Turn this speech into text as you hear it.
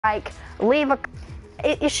like, leave a...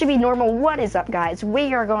 It should be normal. What is up, guys?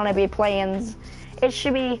 We are going to be playing... It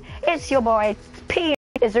should be... It's your boy, P.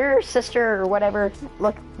 Is her sister or whatever,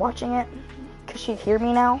 look, watching it? Could she hear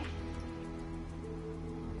me now?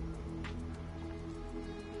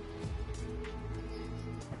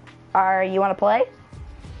 You want to play?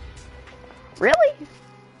 Really?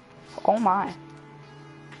 Oh my.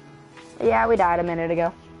 Yeah, we died a minute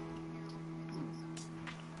ago.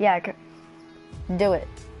 Yeah, do it.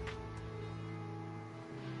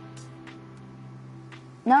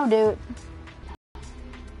 No, dude.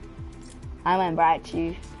 I'm gonna invite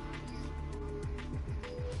you.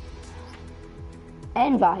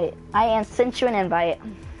 Invite. I sent you an invite.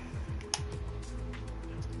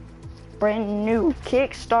 Brand new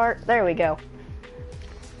kickstart. There we go.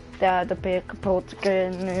 The big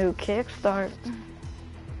get new kickstart.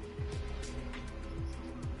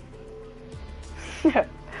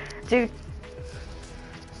 Dude.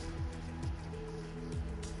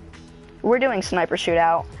 We're doing sniper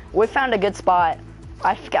shootout. We found a good spot.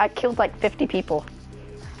 I killed like 50 people.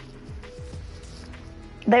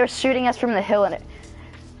 They were shooting us from the hill and it...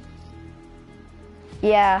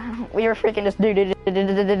 Yeah, we were freaking just You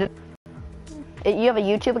have a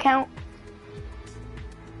YouTube account?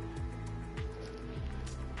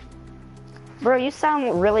 Bro, you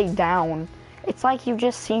sound really down. It's like you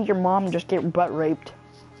just seen your mom just get butt raped.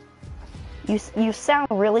 You sound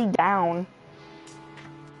really down.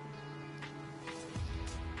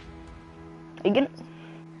 Are you gonna...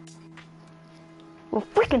 Well,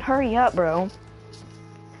 freaking hurry up, bro.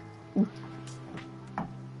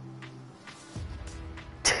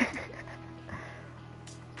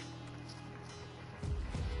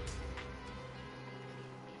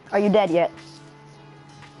 Are you dead yet?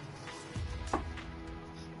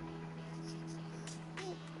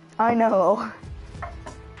 I know.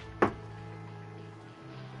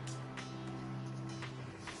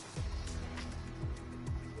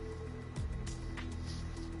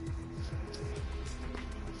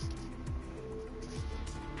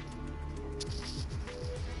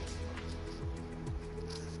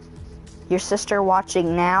 Your sister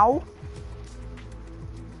watching now?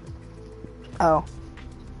 Oh.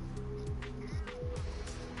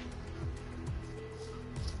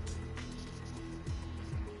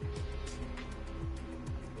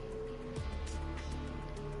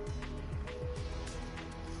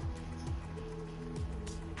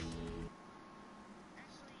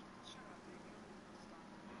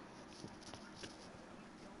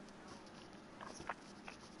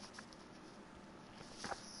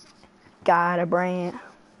 Got a brand.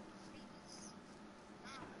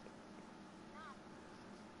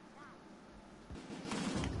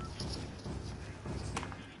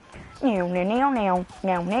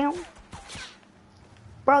 Now.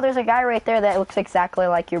 Bro, there's a guy right there that looks exactly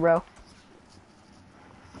like you, bro.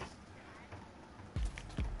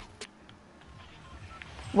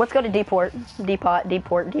 Let's go to depot,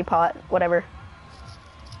 whatever.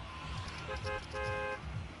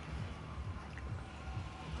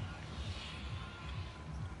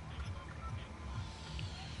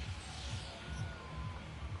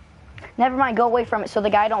 Never mind, go away from it so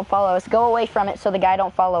the guy don't follow us. Go away from it so the guy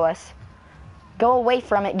don't follow us. Go away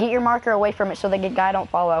from it. Get your marker away from it so the guy don't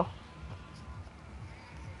follow.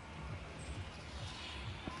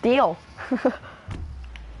 Deal.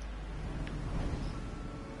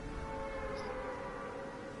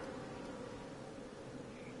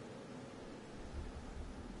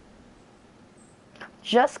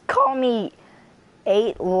 Just call me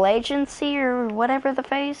 8 Legacy or whatever the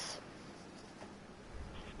face.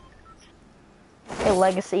 Hey,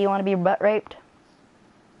 Legacy, you want to be butt raped?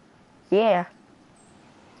 Yeah.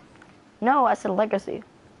 No, I said Legacy.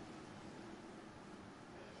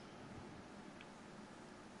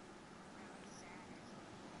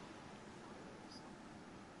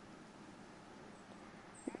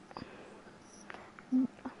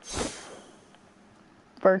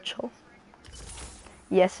 Virtual.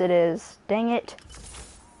 Yes, it is. Dang it.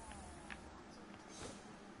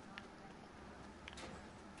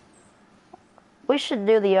 We should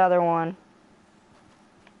do the other one.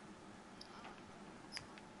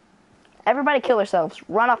 Everybody kill yourselves.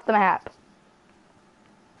 Run off the map.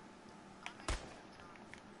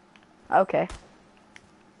 Okay.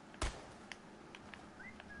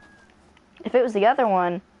 If it was the other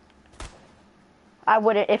one, I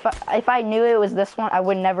wouldn't. If I knew it was this one, I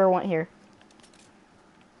would never want here.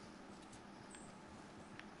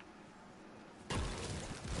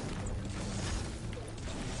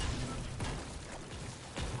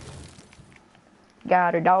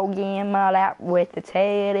 Got a dog in my lap with its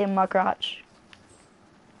head in my crotch.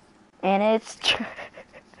 And it's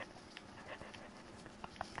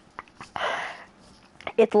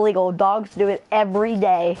It's legal. Dogs do it every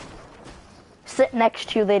day. Sit next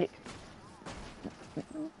to you, they...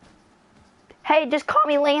 Hey, just call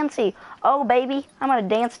me Lancy. Oh, baby, I'm gonna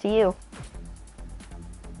dance to you.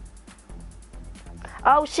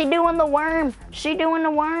 Oh, she doing the worm. She doing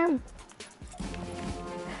the worm.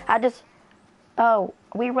 Oh,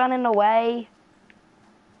 we running away?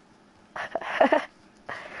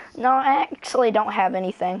 No, I actually don't have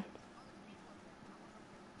anything.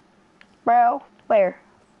 Bro, where?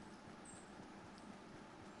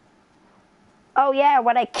 Oh yeah,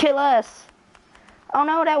 why they kill us? Oh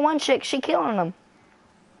no, that one chick, she killing them.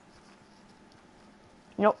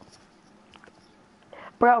 Nope.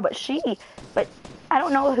 Bro, but I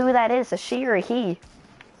don't know who that is, a she or a he.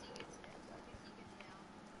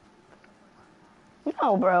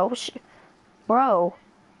 No, bro, bro.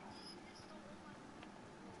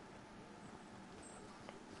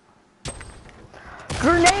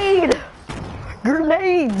 Grenade!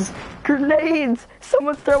 Grenades! Grenades!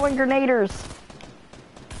 Someone's throwing grenaders.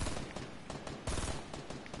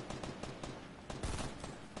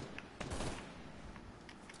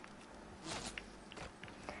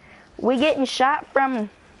 We getting shot from...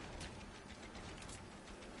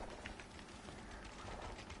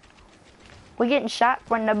 We getting shot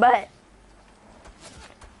from the butt.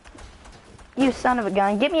 You son of a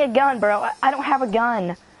gun. Give me a gun, bro. I don't have a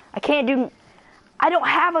gun. I can't do... I don't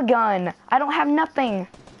have a gun. I don't have nothing.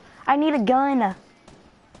 I need a gun.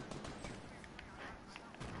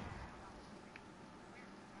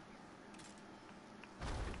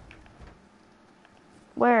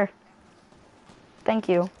 Where? Thank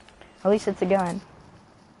you. At least it's a gun.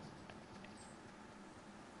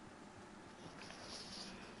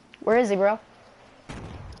 Where is he, bro?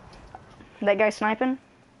 That guy sniping?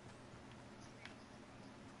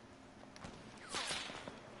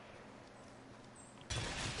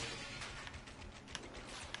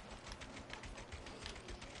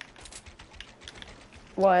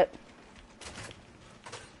 What?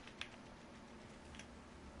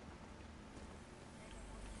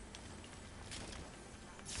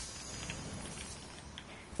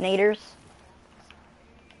 Naders?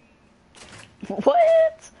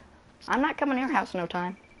 What? I'm not coming to your house no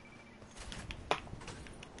time.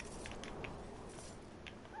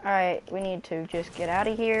 Alright, we need to just get out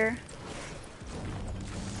of here.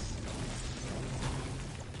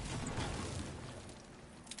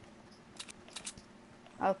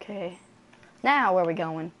 Okay. Now, where are we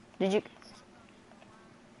going? Did you...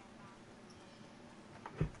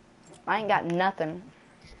 I ain't got nothing.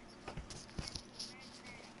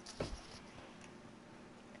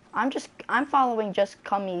 I'm following just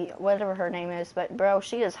Cummy, whatever her name is, but bro,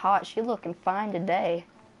 she is hot. She looking fine today.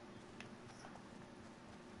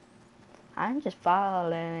 I'm just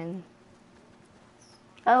following.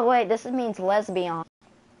 Oh wait, this means lesbian.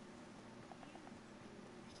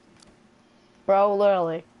 Bro,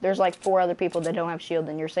 literally, there's like 4 other people that don't have shield,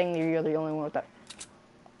 and you're saying that you're the only one with that.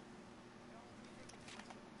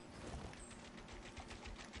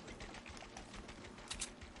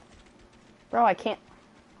 Bro, I can't.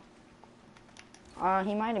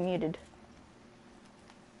 He might have muted.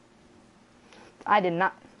 I did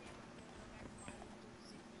not.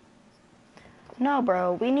 No,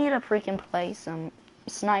 bro, we need to freaking play some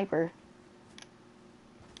sniper.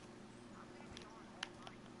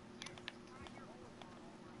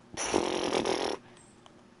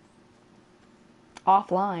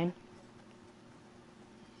 Offline.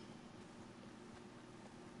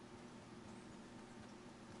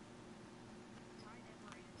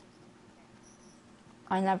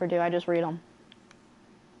 I never do, I just read them.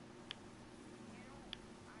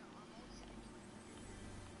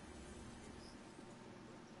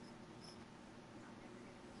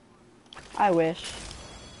 I wish.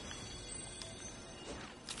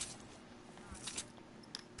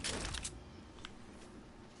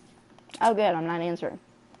 Oh good, I'm not answering.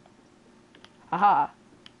 Aha.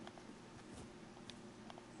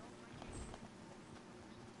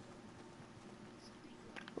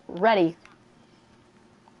 Ready.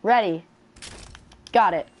 Ready.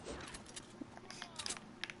 Got it.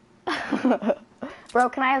 Bro,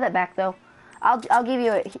 can I have that back though? I'll give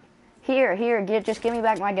you it. Here, just give me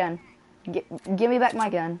back my gun. Give me back my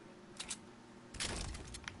gun.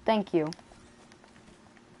 Thank you.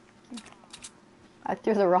 I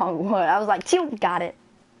threw the wrong one. I was like, "Phew, got it."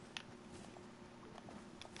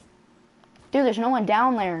 Dude, there's no one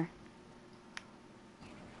down there.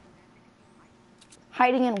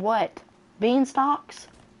 Hiding in what? Beanstalks?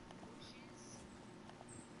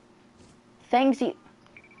 Things you...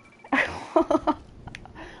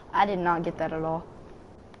 I did not get that at all.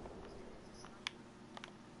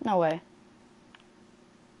 No way.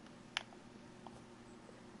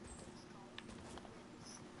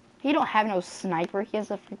 He don't have no sniper. He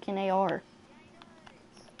has a freaking AR.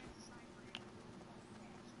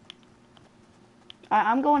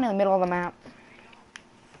 I'm going in the middle of the map.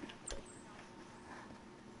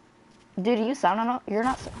 Dude, you sounding? You're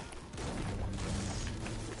not.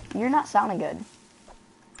 You're not sounding good.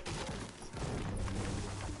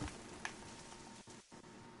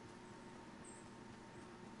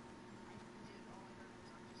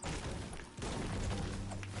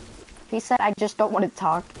 He said, "I just don't want to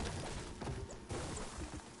talk."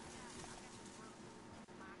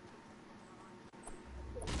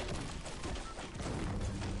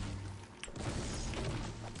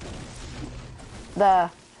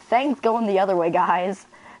 The thing's going the other way, guys.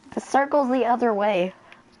 The circle's the other way.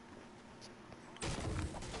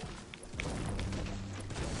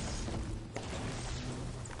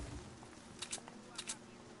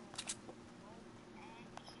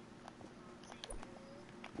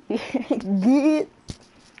 Get.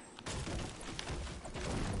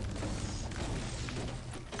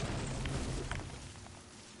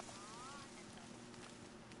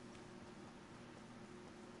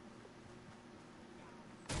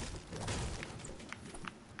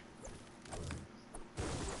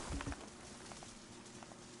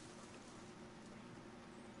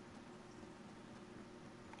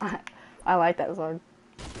 I like that song.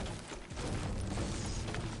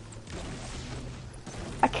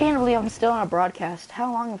 I can't believe I'm still on a broadcast.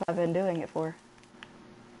 How long have I been doing it for?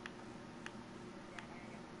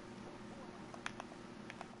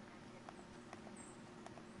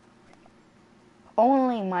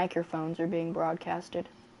 Only microphones are being broadcasted.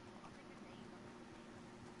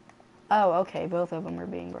 Oh, okay, both of them are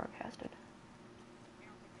being broadcasted.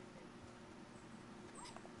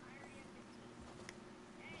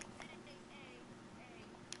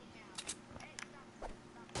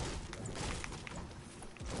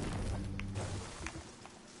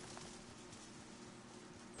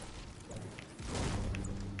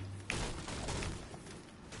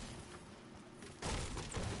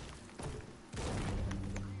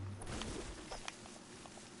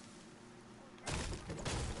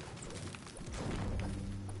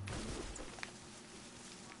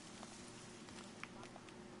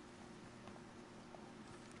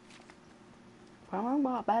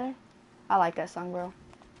 I like that song, bro.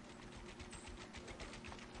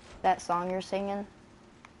 That song you're singing.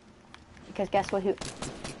 Because guess what? Well,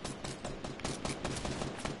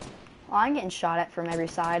 I'm getting shot at from every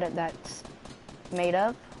side that's made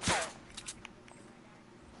of.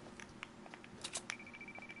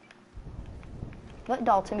 Let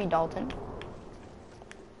Dalton be Dalton.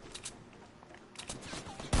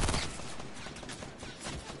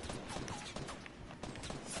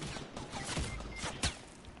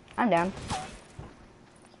 I'm down.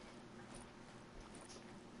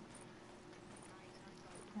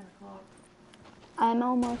 I'm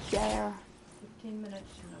almost there. 15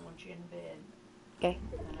 minutes and I want you in bed. Okay.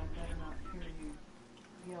 And I better not hear you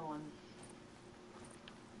yelling.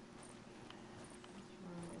 This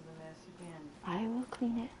room is a mess again. I will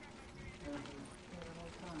clean it. The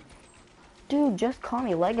whole time. Dude, just call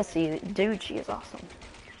me Legacy. Dude, she is awesome.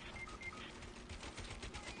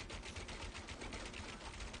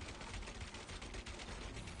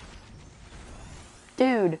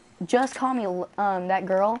 Dude, just call me that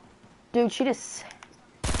girl. Dude, she just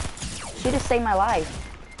saved my life.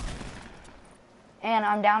 And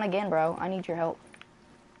I'm down again, bro. I need your help.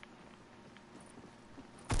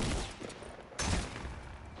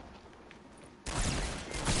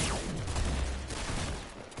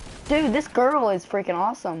 Dude, this girl is freaking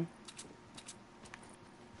awesome.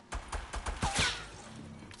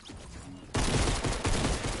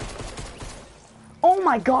 Oh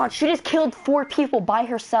my god, she just killed 4 people by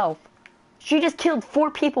herself. She just killed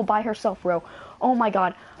 4 people by herself, bro. Oh my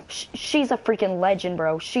god. She's a freaking legend,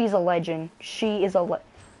 bro. She's a legend. She is a legend.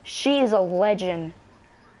 She's a legend.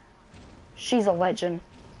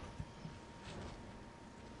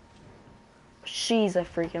 She's a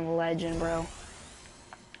freaking legend, bro.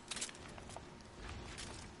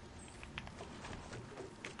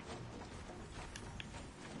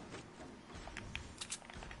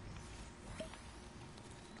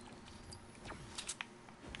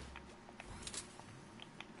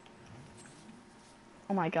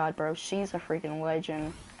 Oh my god, bro. She's a freaking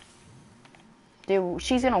legend. Dude,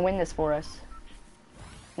 she's gonna win this for us.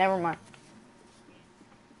 Never mind.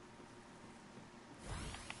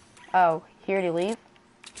 Oh, he already leave?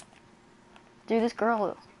 Dude, this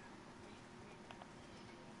girl...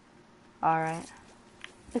 Alright.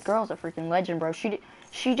 This girl's a freaking legend, bro. She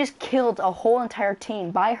just killed a whole entire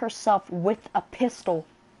team by herself with a pistol.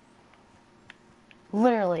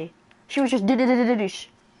 Literally. She was just...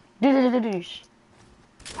 I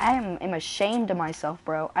am ashamed of myself,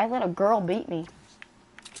 bro. I let a girl beat me.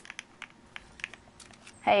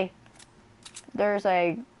 Hey, there's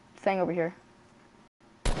a thing over here.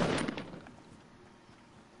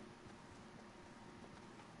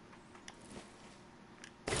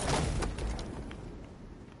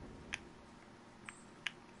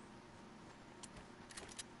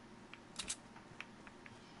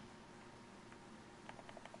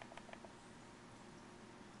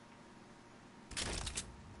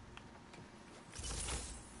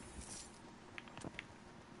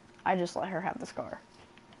 I just let her have the scar.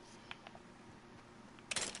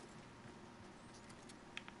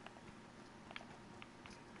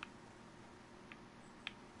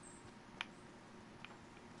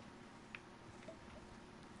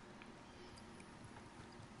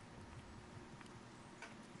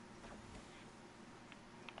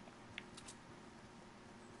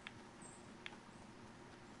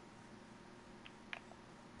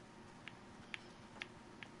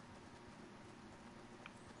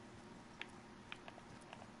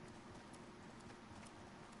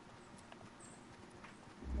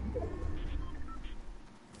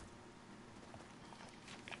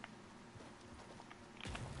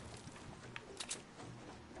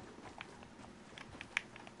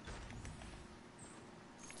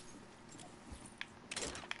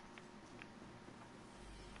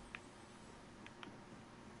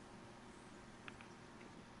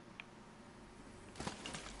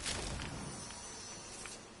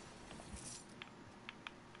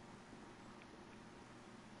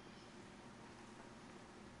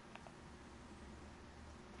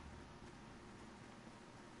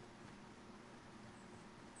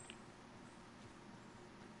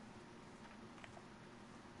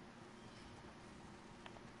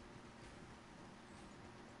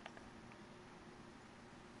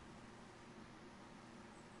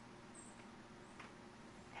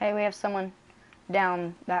 Hey, we have someone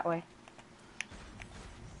down that way.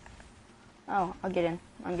 Oh, I'll get in.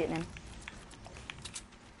 I'm getting in.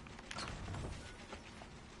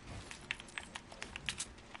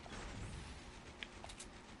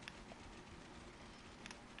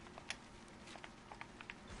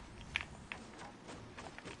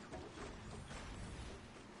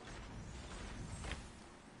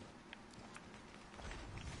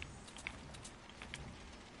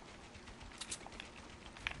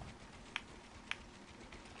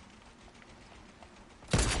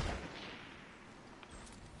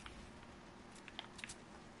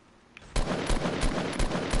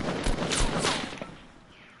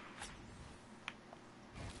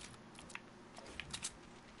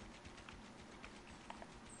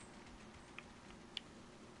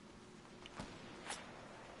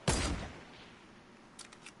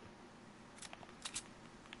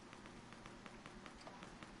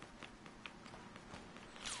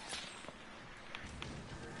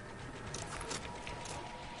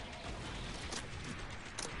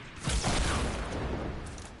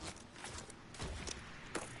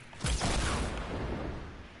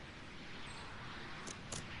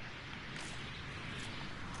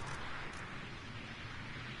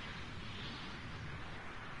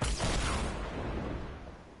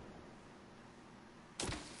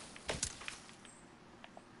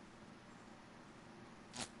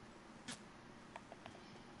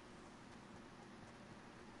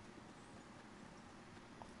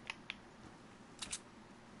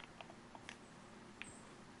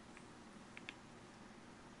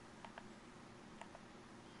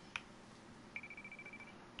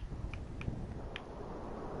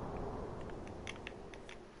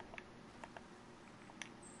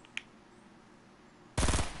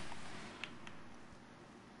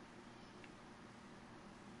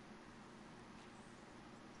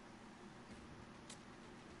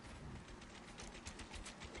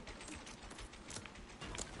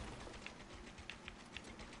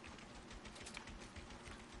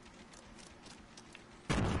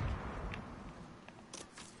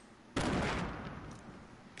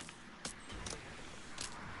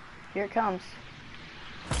 Here it comes.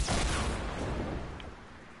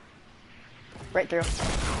 Right through.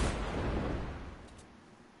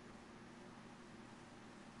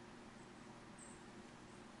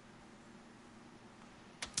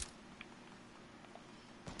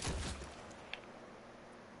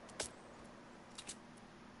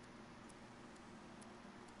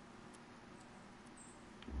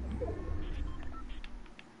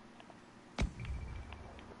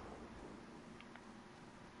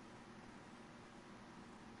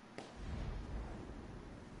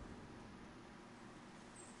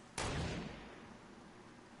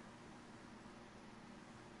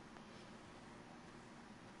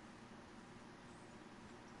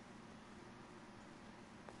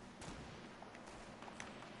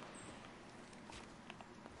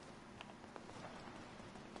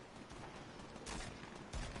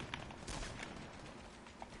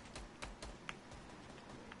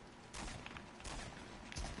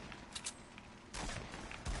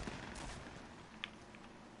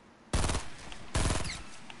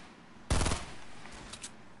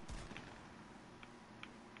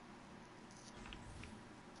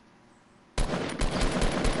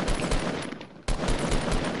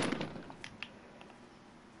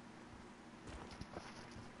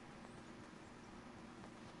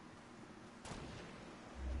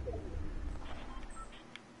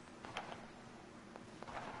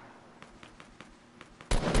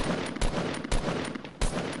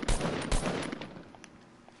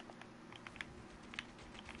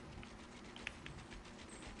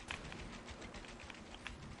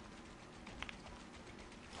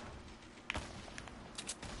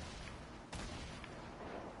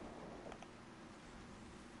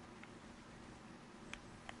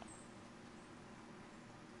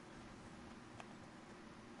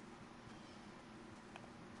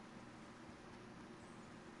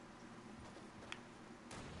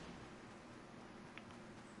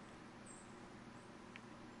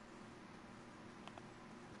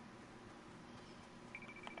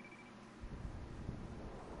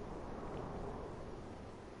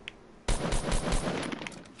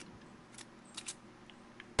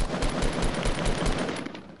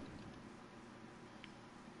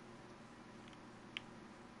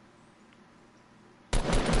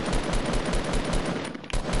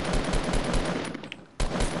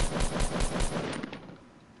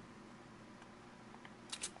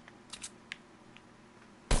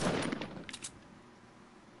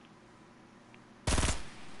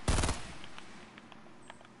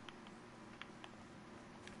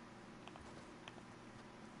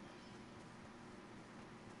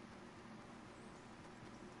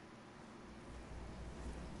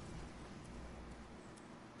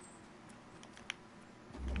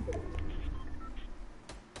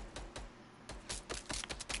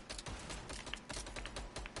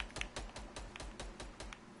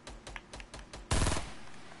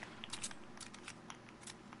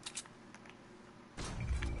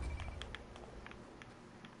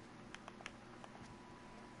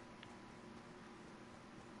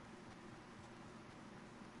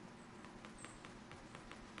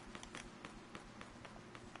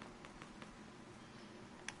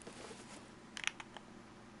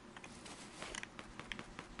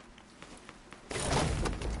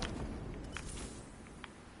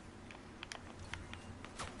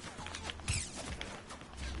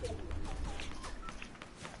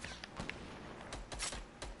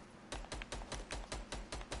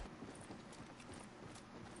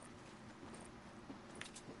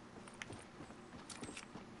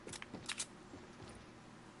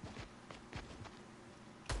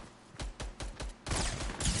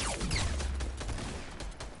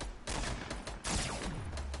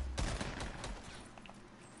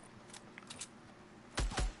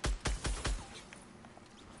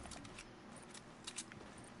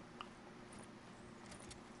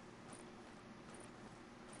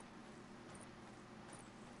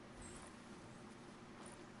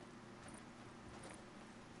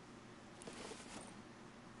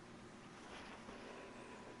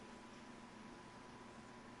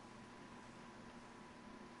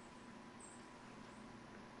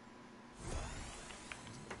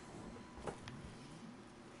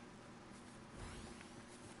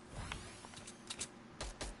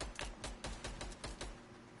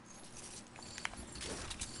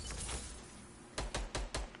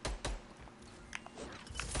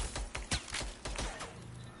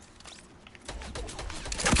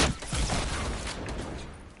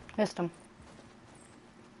 Missed him.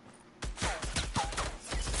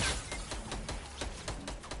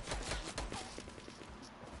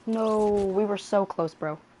 No, we were so close,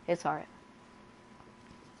 bro. It's alright.